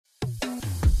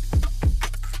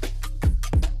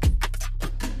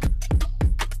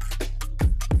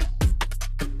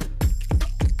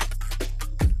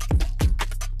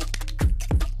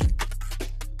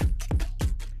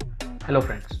Hello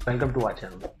friends, welcome to our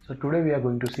channel. So today we are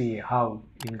going to see how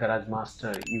in Garage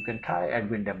Master you can try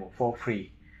admin demo for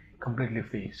free, completely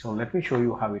free. So let me show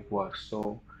you how it works.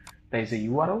 So there is a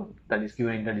URL that is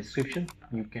given in the description.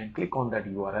 You can click on that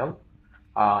URL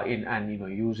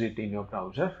and use it in your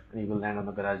browser, and you will land on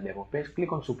the Garage demo page.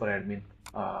 Click on Super Admin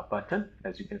button,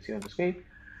 as you can see on the screen,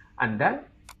 and then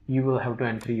you will have to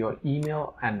enter your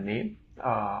email and name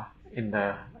in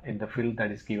the field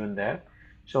that is given there.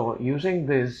 So using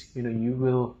this, you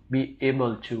will be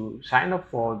able to sign up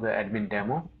for the admin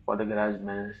demo for the Garage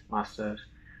Master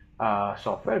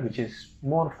software, which is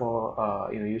more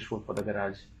for useful for the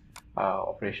garage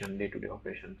operation, day-to-day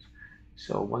operations.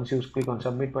 So once you click on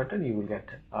submit button, you will get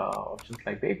options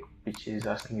like this, which is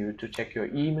asking you to check your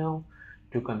email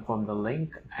to confirm the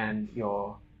link and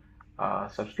your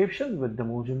subscription with the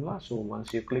Mojoomla. So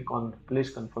once you click on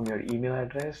please confirm your email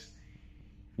address,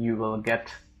 you will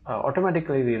get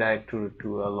automatically redirected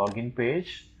to a login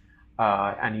page,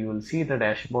 and you will see the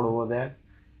dashboard over there.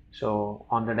 So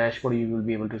on the dashboard you will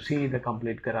be able to see the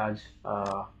complete garage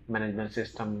management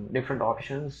system, different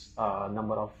options,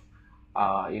 number of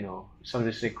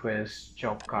service requests,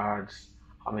 job cards,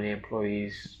 how many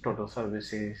employees, total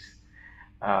services,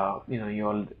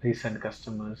 your recent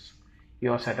customers,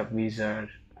 your setup wizard,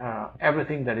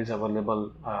 everything that is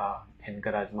available in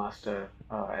Garage Master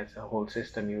as a whole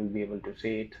system. You will be able to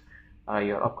see it,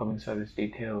 your upcoming service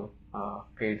detail,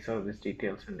 paid service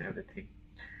details, and everything.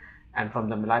 And from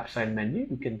the left side menu,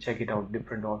 you can check it out,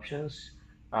 different options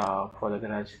for the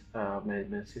garage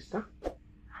management system.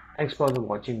 Thanks for the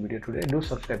watching video today. Do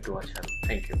subscribe to our channel.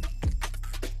 Thank you.